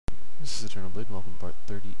This is Eternal Blade, welcome to part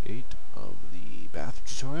 38 of the bath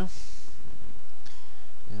tutorial.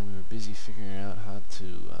 And we were busy figuring out how to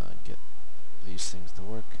get these things to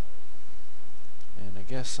work. And I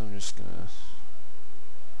guess I'm just gonna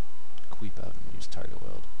queep out and use target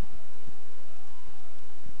weld.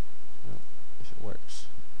 Well, if it works.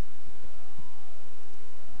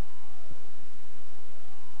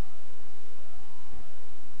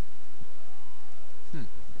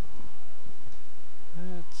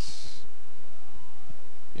 That's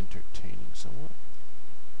entertaining somewhat.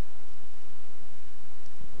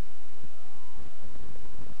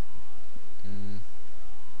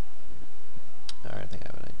 Alright, I think I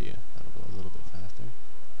have an idea. That'll go a little bit faster.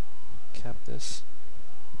 Cap this.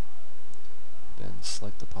 Then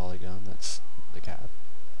select the polygon, that's the cap.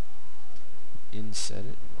 Inset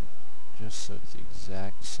it, just so it's the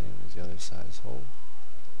exact same as the other side's hole.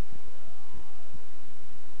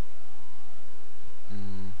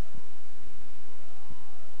 And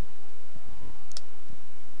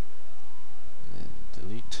then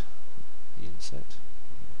delete the inset.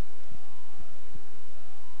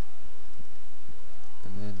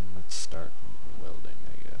 And then let's start welding,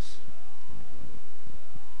 I guess.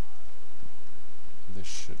 This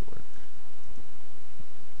should work.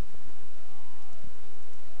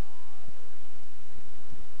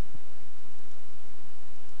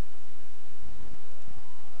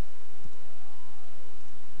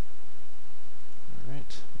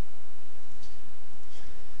 Alright.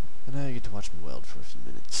 And now you get to watch me weld for a few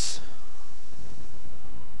minutes.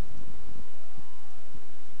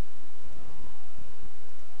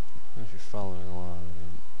 If you're following along, I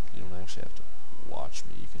mean, you don't actually have to watch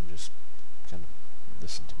me, you can just kind of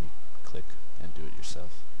listen to me click and do it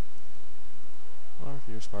yourself. Or if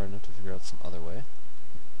you're smart enough to figure out some other way,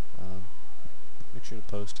 make sure to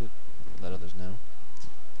post it, let others know.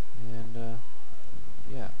 And,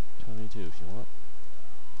 yeah, tell me too if you want.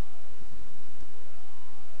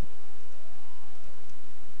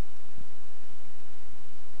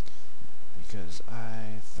 Because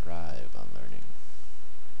I thrive on learning.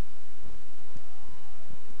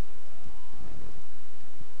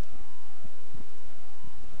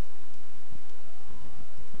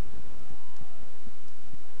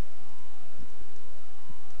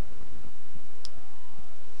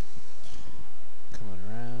 Coming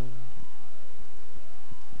around.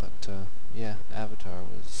 But, yeah, Avatar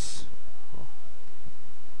was, well,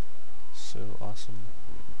 so awesome.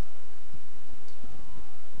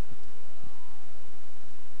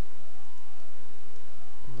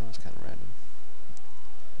 That was kind of random.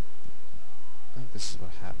 I think this is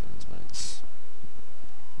what happens when it's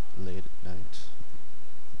late at night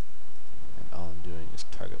and all I'm doing is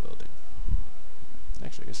target welding.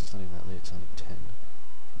 Actually, I guess it's not even that late, it's only 10.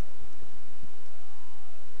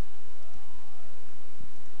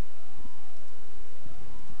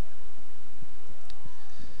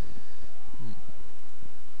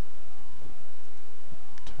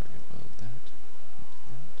 Target weld that.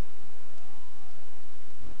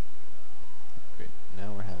 Great,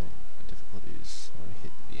 now we're having difficulties when we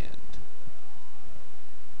hit the end.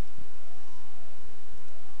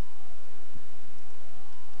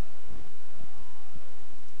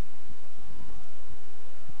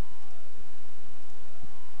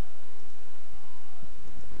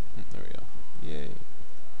 There we go. Yay.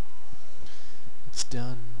 It's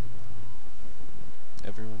done.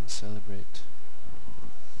 Everyone celebrate.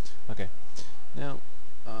 Okay. Now,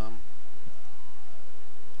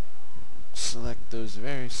 select those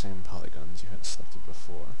very same polygons you had selected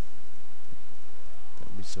before that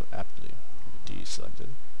would be so aptly deselected.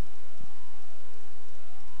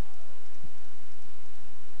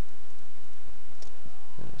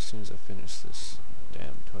 And as soon as I finish this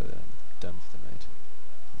damn toilet, I'm done for the night.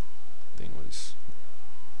 Thing was,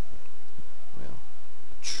 well,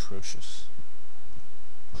 atrocious.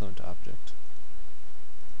 Clone to object.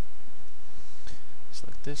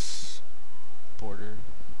 Select this border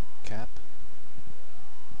cap,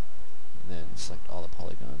 and then select all the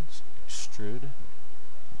polygons, extrude,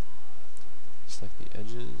 select the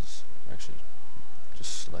edges, or actually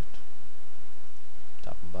just select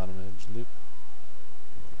top and bottom edge, loop,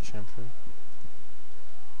 chamfer,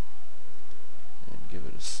 and give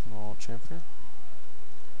it a small chamfer,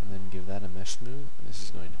 and then give that a mesh smooth, and this is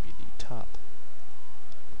going to be the top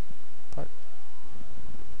part.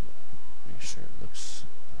 Make sure it looks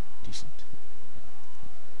decent.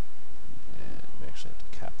 And we actually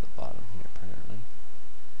have to cap the bottom here apparently.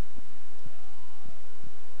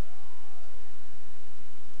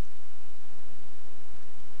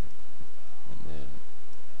 And then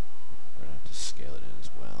we're going to have to scale it in as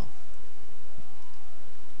well.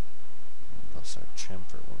 Plus our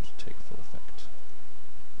chamfer won't take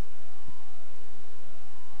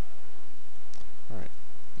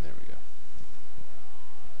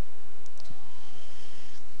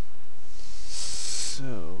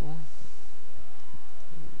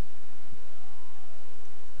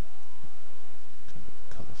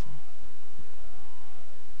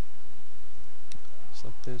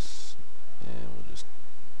this, and we'll just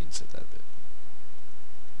insert that a bit.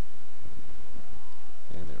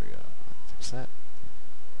 And there we go. Fix that.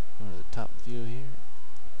 Go to the top view here,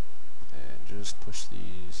 and just push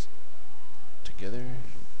these together. And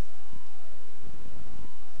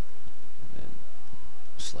then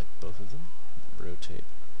select both of them, rotate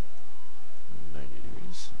 90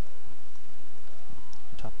 degrees.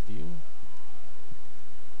 Top view,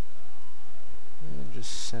 and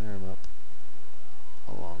just center them up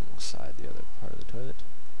alongside the other part of the toilet,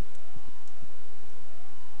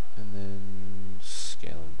 and then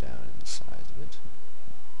scale them down in the size of it.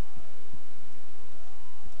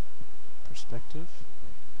 Perspective,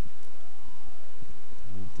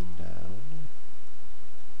 move them down.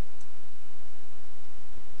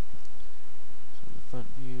 So the front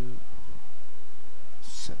view,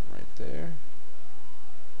 set them right there.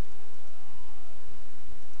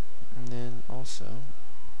 And then also,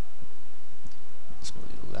 let's go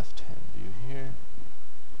to the left-hand view here.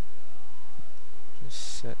 Just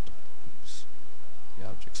set the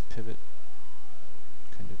object's pivot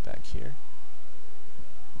kind of back here,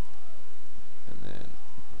 and then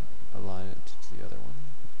align it to the other one.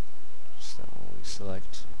 So that when we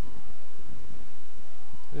select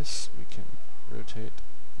this, we can rotate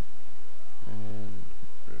and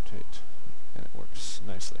rotate, and it works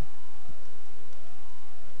nicely.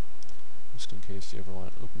 Just in case you ever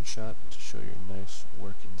want an open shot to show your nice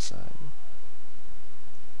work inside,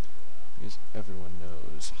 because everyone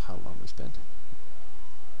knows how long we spent.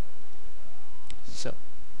 So,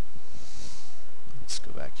 let's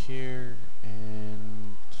go back here,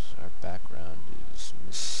 and our background is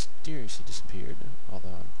mysteriously disappeared, although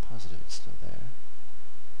I'm positive it's still there.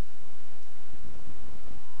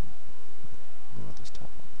 What about this top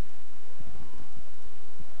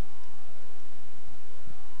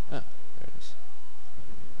one? Ah, there it is.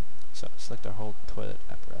 So, select our whole toilet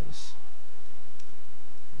apparatus,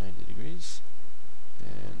 90 degrees,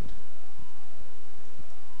 and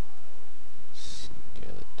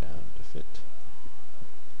scale it down to fit.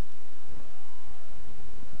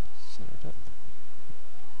 Center it up,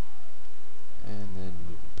 and then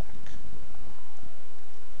move it back.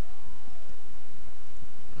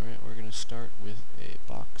 Alright, we're going to start with a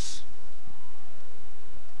box.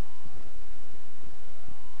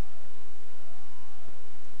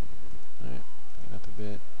 Alright, bring it up a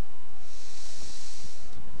bit.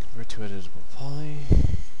 Convert to editable poly.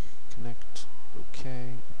 Connect. OK.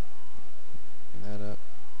 Bring that up.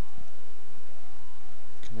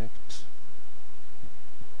 Connect.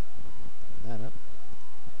 Bring that up.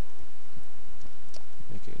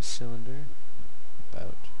 Make a cylinder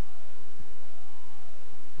about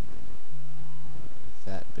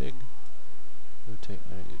that big. Rotate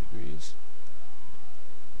 90 degrees.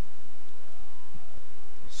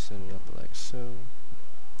 Set it up like so.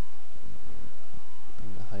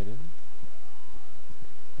 Bring the height in.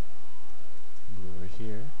 Move over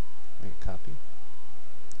here. Make a copy.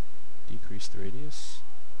 Decrease the radius.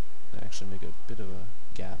 And actually make a bit of a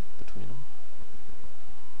gap between them.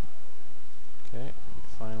 Okay, and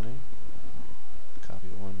finally, copy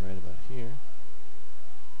one right about here.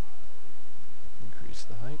 Increase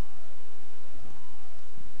the height.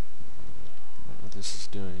 And what this is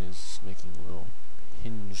doing is making a little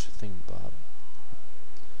hinge thingbob.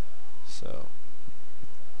 So,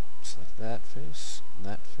 select that face, and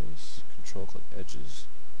that face, control click edges,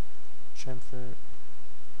 chamfer,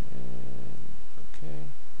 and OK.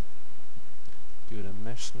 Give it a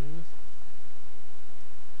mesh smooth.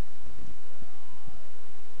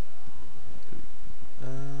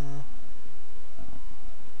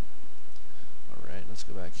 Alright, let's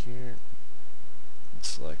go back here and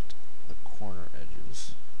select the corner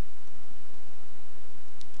edges.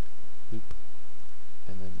 Loop,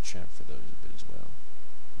 and then chamfer those a bit as well.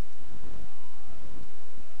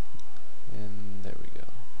 And there we go.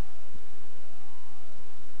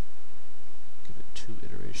 Give it 2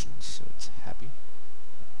 iterations so it's happy.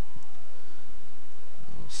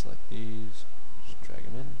 And we'll select these, just drag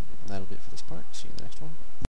them in, and that'll be it for this part. See you in the next one.